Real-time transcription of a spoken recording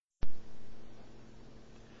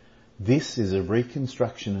This is a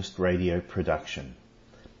Reconstructionist radio production.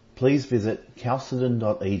 Please visit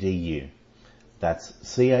chalcedon.edu. That's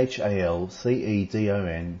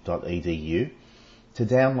chalcedon.edu to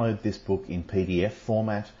download this book in PDF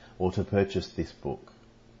format or to purchase this book.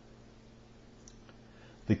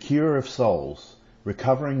 The Cure of Souls,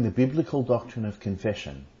 Recovering the Biblical Doctrine of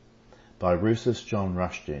Confession by Rousas John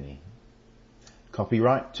Rushdoony.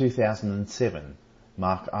 Copyright 2007,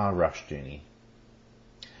 Mark R. Rushdoony.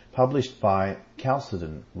 Published by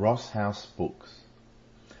Chalcedon Ross House Books.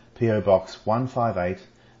 P.O. Box 158,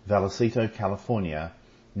 Vallecito, California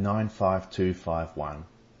 95251.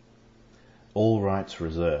 All rights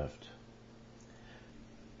reserved.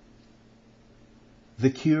 The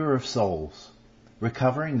Cure of Souls,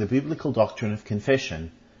 Recovering the Biblical Doctrine of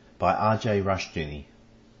Confession by R.J. Rushdoony.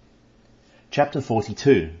 Chapter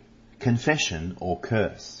 42, Confession or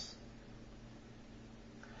Curse.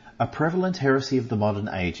 A prevalent heresy of the modern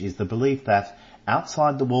age is the belief that,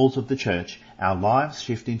 outside the walls of the church, our lives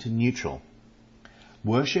shift into neutral.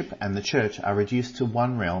 Worship and the church are reduced to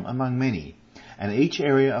one realm among many, and each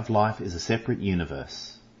area of life is a separate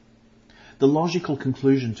universe. The logical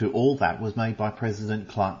conclusion to all that was made by President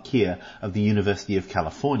Clark Keir of the University of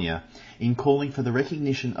California in calling for the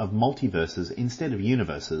recognition of multiverses instead of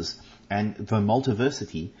universes, and the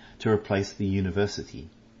multiversity to replace the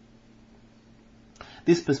university.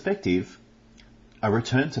 This perspective, a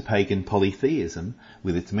return to pagan polytheism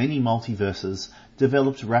with its many multiverses,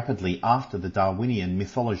 developed rapidly after the Darwinian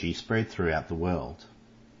mythology spread throughout the world.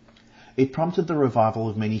 It prompted the revival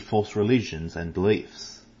of many false religions and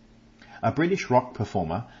beliefs. A British rock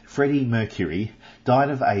performer, Freddie Mercury, died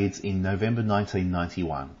of AIDS in November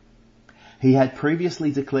 1991. He had previously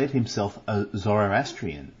declared himself a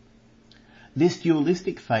Zoroastrian. This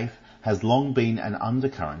dualistic faith has long been an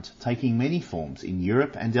undercurrent, taking many forms in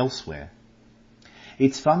Europe and elsewhere.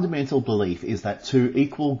 Its fundamental belief is that two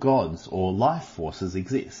equal gods or life forces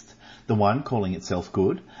exist, the one calling itself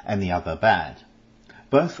good and the other bad.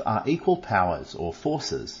 Both are equal powers or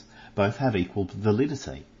forces, both have equal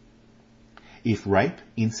validity. If rape,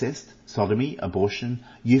 incest, sodomy, abortion,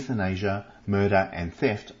 euthanasia, murder and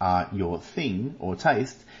theft are your thing or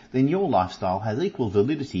taste, then your lifestyle has equal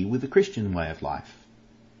validity with the Christian way of life.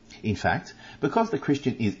 In fact, because the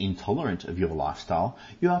Christian is intolerant of your lifestyle,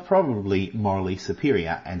 you are probably morally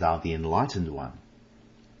superior and are the enlightened one.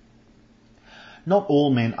 Not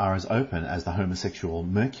all men are as open as the homosexual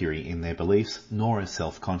Mercury in their beliefs, nor as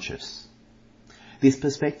self-conscious. This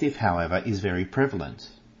perspective, however, is very prevalent.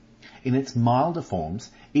 In its milder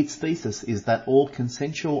forms, its thesis is that all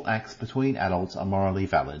consensual acts between adults are morally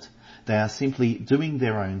valid. They are simply doing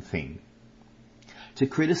their own thing. To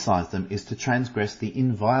criticize them is to transgress the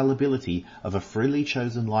inviolability of a freely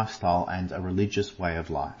chosen lifestyle and a religious way of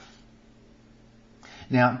life.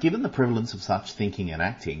 Now, given the prevalence of such thinking and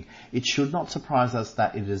acting, it should not surprise us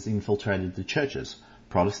that it has infiltrated the churches,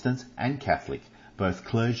 Protestant and Catholic, both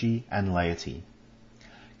clergy and laity.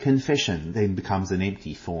 Confession then becomes an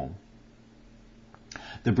empty form.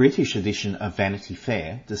 The British edition of Vanity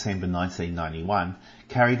Fair, December 1991,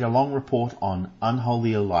 carried a long report on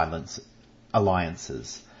unholy alliances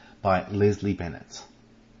by Leslie Bennett.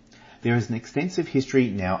 There is an extensive history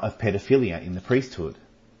now of pedophilia in the priesthood.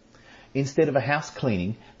 Instead of a house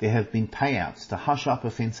cleaning, there have been payouts to hush up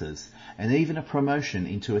offences, and even a promotion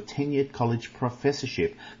into a tenured college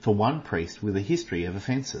professorship for one priest with a history of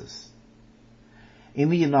offences. In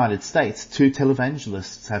the United States, 2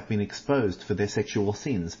 televangelists have been exposed for their sexual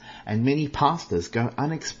sins, and many pastors go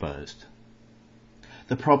unexposed.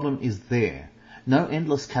 The problem is there. No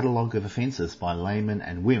endless catalogue of offences by laymen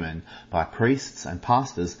and women, by priests and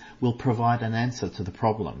pastors, will provide an answer to the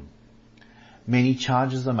problem. Many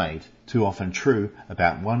charges are made, too often true,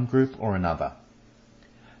 about one group or another.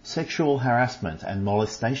 Sexual harassment and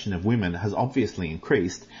molestation of women has obviously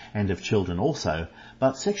increased, and of children also,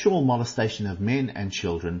 but sexual molestation of men and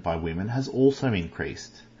children by women has also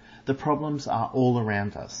increased. The problems are all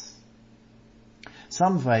around us.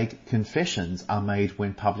 Some vague confessions are made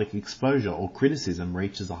when public exposure or criticism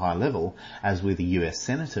reaches a high level, as with a US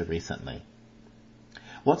senator recently.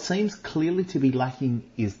 What seems clearly to be lacking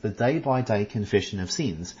is the day-by-day confession of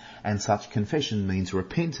sins, and such confession means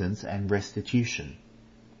repentance and restitution.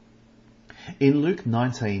 In Luke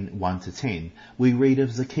 19:1-10, we read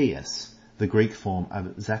of Zacchaeus, the Greek form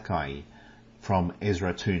of Zacchae, from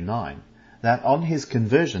Ezra 2:9, that on his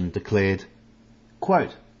conversion declared,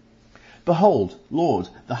 quote, "Behold, Lord,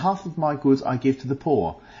 the half of my goods I give to the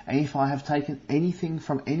poor, and if I have taken anything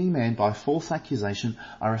from any man by false accusation,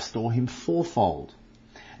 I restore him fourfold."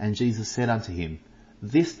 And Jesus said unto him,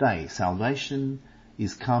 "This day salvation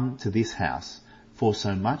is come to this house, for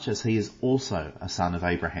so much as he is also a son of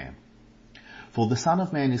Abraham. For the Son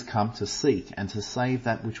of Man is come to seek and to save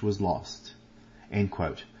that which was lost." End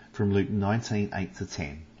quote. From Luke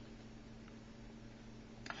 19:8-10.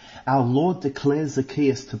 Our Lord declares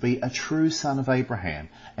Zacchaeus to be a true son of Abraham,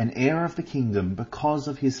 an heir of the kingdom because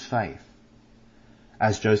of his faith.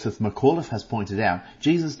 As Joseph McAuliffe has pointed out,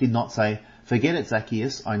 Jesus did not say, "Forget it,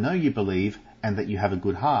 Zacchaeus, I know you believe and that you have a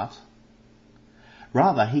good heart."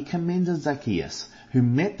 Rather, he commended Zacchaeus, who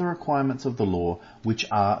met the requirements of the law, which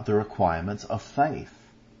are the requirements of faith.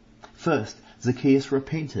 First, Zacchaeus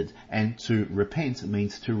repented, and to repent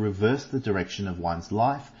means to reverse the direction of one's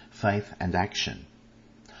life, faith, and action.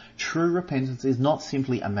 True repentance is not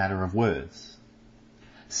simply a matter of words.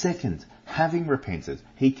 Second, having repented,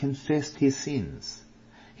 he confessed his sins.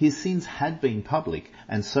 His sins had been public,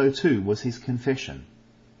 and so too was his confession.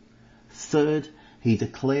 Third, he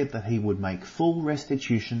declared that he would make full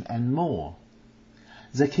restitution and more.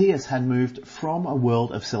 Zacchaeus had moved from a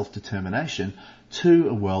world of self-determination to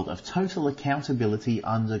a world of total accountability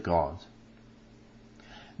under God.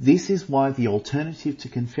 This is why the alternative to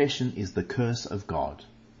confession is the curse of God.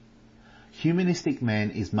 Humanistic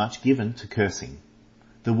man is much given to cursing.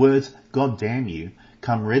 The words, "God damn you,"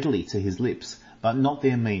 come readily to his lips, but not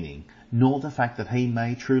their meaning, nor the fact that he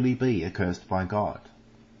may truly be accursed by God.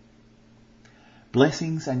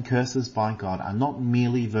 Blessings and curses by God are not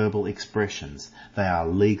merely verbal expressions, they are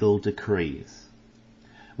legal decrees.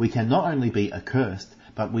 We can not only be accursed,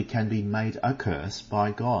 but we can be made a curse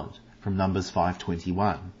by God, from Numbers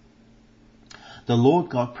 5:21. The Lord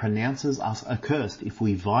God pronounces us accursed if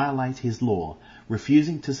we violate his law,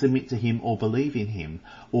 refusing to submit to him or believe in him,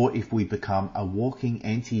 or if we become a walking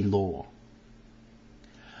anti-law.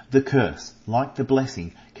 The curse, like the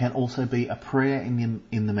blessing, can also be a prayer in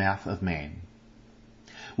the mouth of man.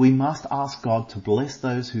 We must ask God to bless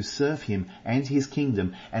those who serve him and his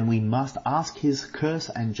kingdom, and we must ask his curse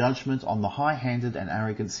and judgment on the high-handed and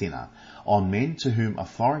arrogant sinner, on men to whom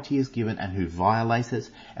authority is given and who violate it,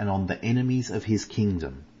 and on the enemies of his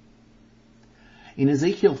kingdom. In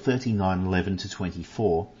Ezekiel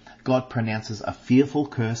 39:11-24, God pronounces a fearful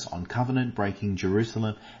curse on covenant-breaking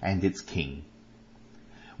Jerusalem and its king.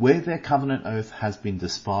 Where their covenant oath has been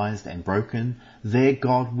despised and broken, there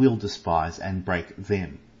God will despise and break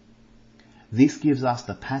them. This gives us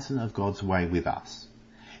the pattern of God's way with us.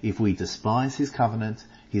 If we despise his covenant,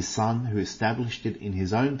 his Son who established it in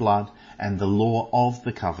his own blood, and the law of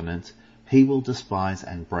the covenant, he will despise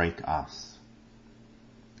and break us.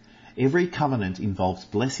 Every covenant involves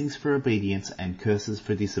blessings for obedience and curses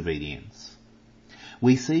for disobedience.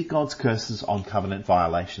 We see God's curses on covenant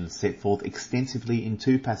violations set forth extensively in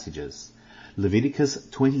two passages, Leviticus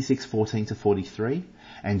 26:14-43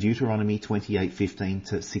 and Deuteronomy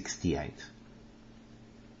 28:15-68.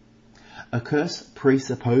 A curse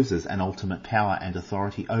presupposes an ultimate power and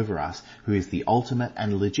authority over us, who is the ultimate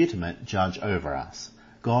and legitimate judge over us,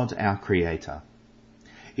 God our Creator.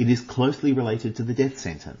 It is closely related to the death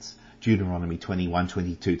sentence, Deuteronomy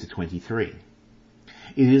 21:22-23.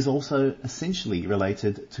 It is also essentially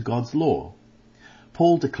related to God's law.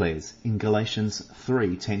 Paul declares in Galatians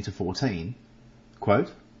 3:10-14,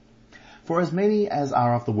 quote, "For as many as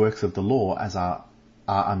are of the works of the law as are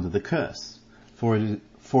under the curse, for it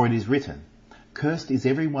is written, Cursed is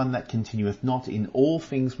every one that continueth not in all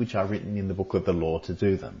things which are written in the book of the law to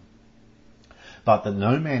do them. But that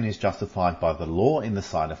no man is justified by the law in the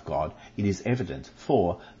sight of God, it is evident,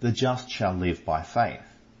 for the just shall live by faith.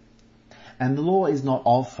 And the law is not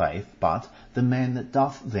of faith, but the man that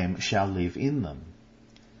doth them shall live in them.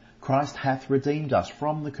 Christ hath redeemed us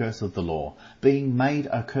from the curse of the law, being made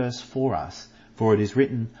a curse for us. For it is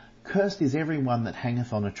written, Cursed is every one that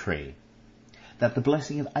hangeth on a tree, that the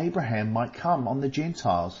blessing of Abraham might come on the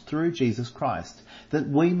Gentiles through Jesus Christ, that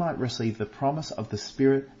we might receive the promise of the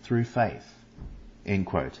Spirit through faith." End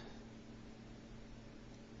quote.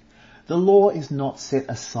 The law is not set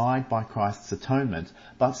aside by Christ's atonement,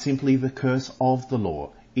 but simply the curse of the law,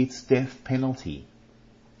 its death penalty.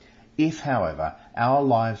 If, however, our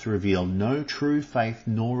lives reveal no true faith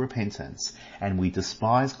nor repentance, and we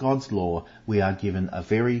despise God's law, we are given a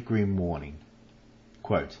very grim warning.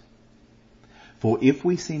 Quote, "For if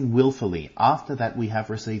we sin wilfully after that we have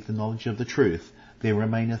received the knowledge of the truth, there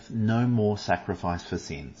remaineth no more sacrifice for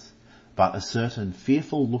sins, but a certain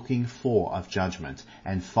fearful looking for of judgment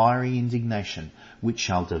and fiery indignation, which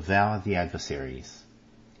shall devour the adversaries."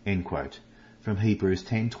 End quote. From Hebrews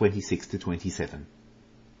 10:26-27.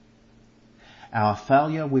 Our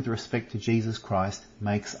failure with respect to Jesus Christ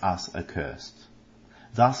makes us accursed.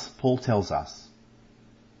 Thus Paul tells us,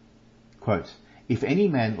 quote, "If any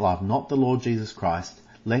man love not the Lord Jesus Christ,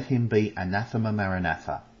 let him be anathema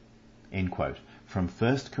maranatha. End quote. From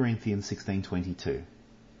 1 Corinthians 16:22.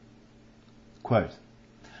 Quote,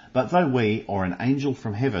 but though we, or an angel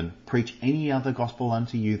from heaven, preach any other gospel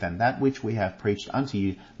unto you than that which we have preached unto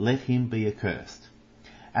you, let him be accursed.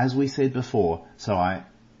 As we said before, so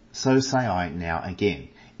say I now again,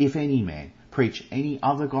 if any man preach any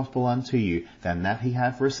other gospel unto you than that he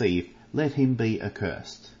hath received, let him be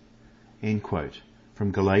accursed. End quote.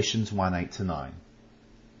 From Galatians 1:8-9.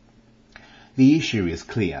 The issue is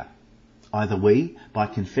clear. Either we, by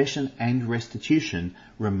confession and restitution,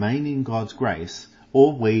 remain in God's grace,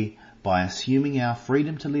 or we, by assuming our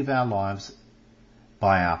freedom to live our lives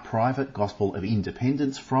by our private gospel of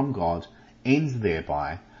independence from God, ends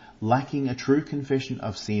thereby, lacking a true confession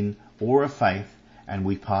of sin or of faith, and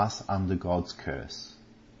we pass under God's curse.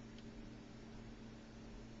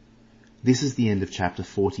 This is the end of chapter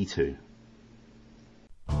 42.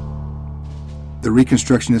 The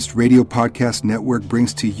Reconstructionist Radio Podcast Network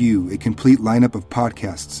brings to you a complete lineup of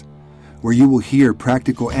podcasts where you will hear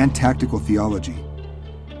practical and tactical theology.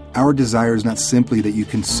 Our desire is not simply that you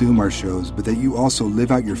consume our shows, but that you also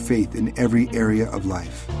live out your faith in every area of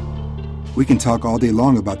life. We can talk all day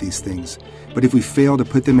long about these things, but if we fail to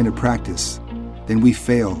put them into practice, then we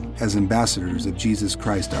fail as ambassadors of Jesus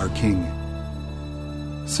Christ our King.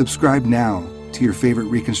 Subscribe now to your favorite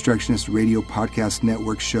Reconstructionist Radio Podcast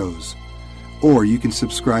Network shows, or you can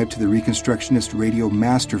subscribe to the Reconstructionist Radio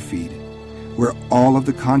Master Feed, where all of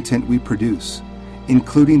the content we produce,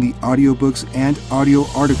 including the audiobooks and audio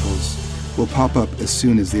articles, will pop up as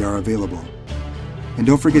soon as they are available. And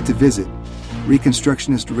don't forget to visit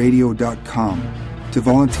ReconstructionistRadio.com to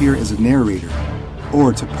volunteer as a narrator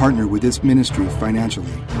or to partner with this ministry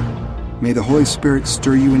financially. May the Holy Spirit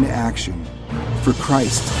stir you into action for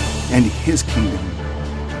Christ and His kingdom.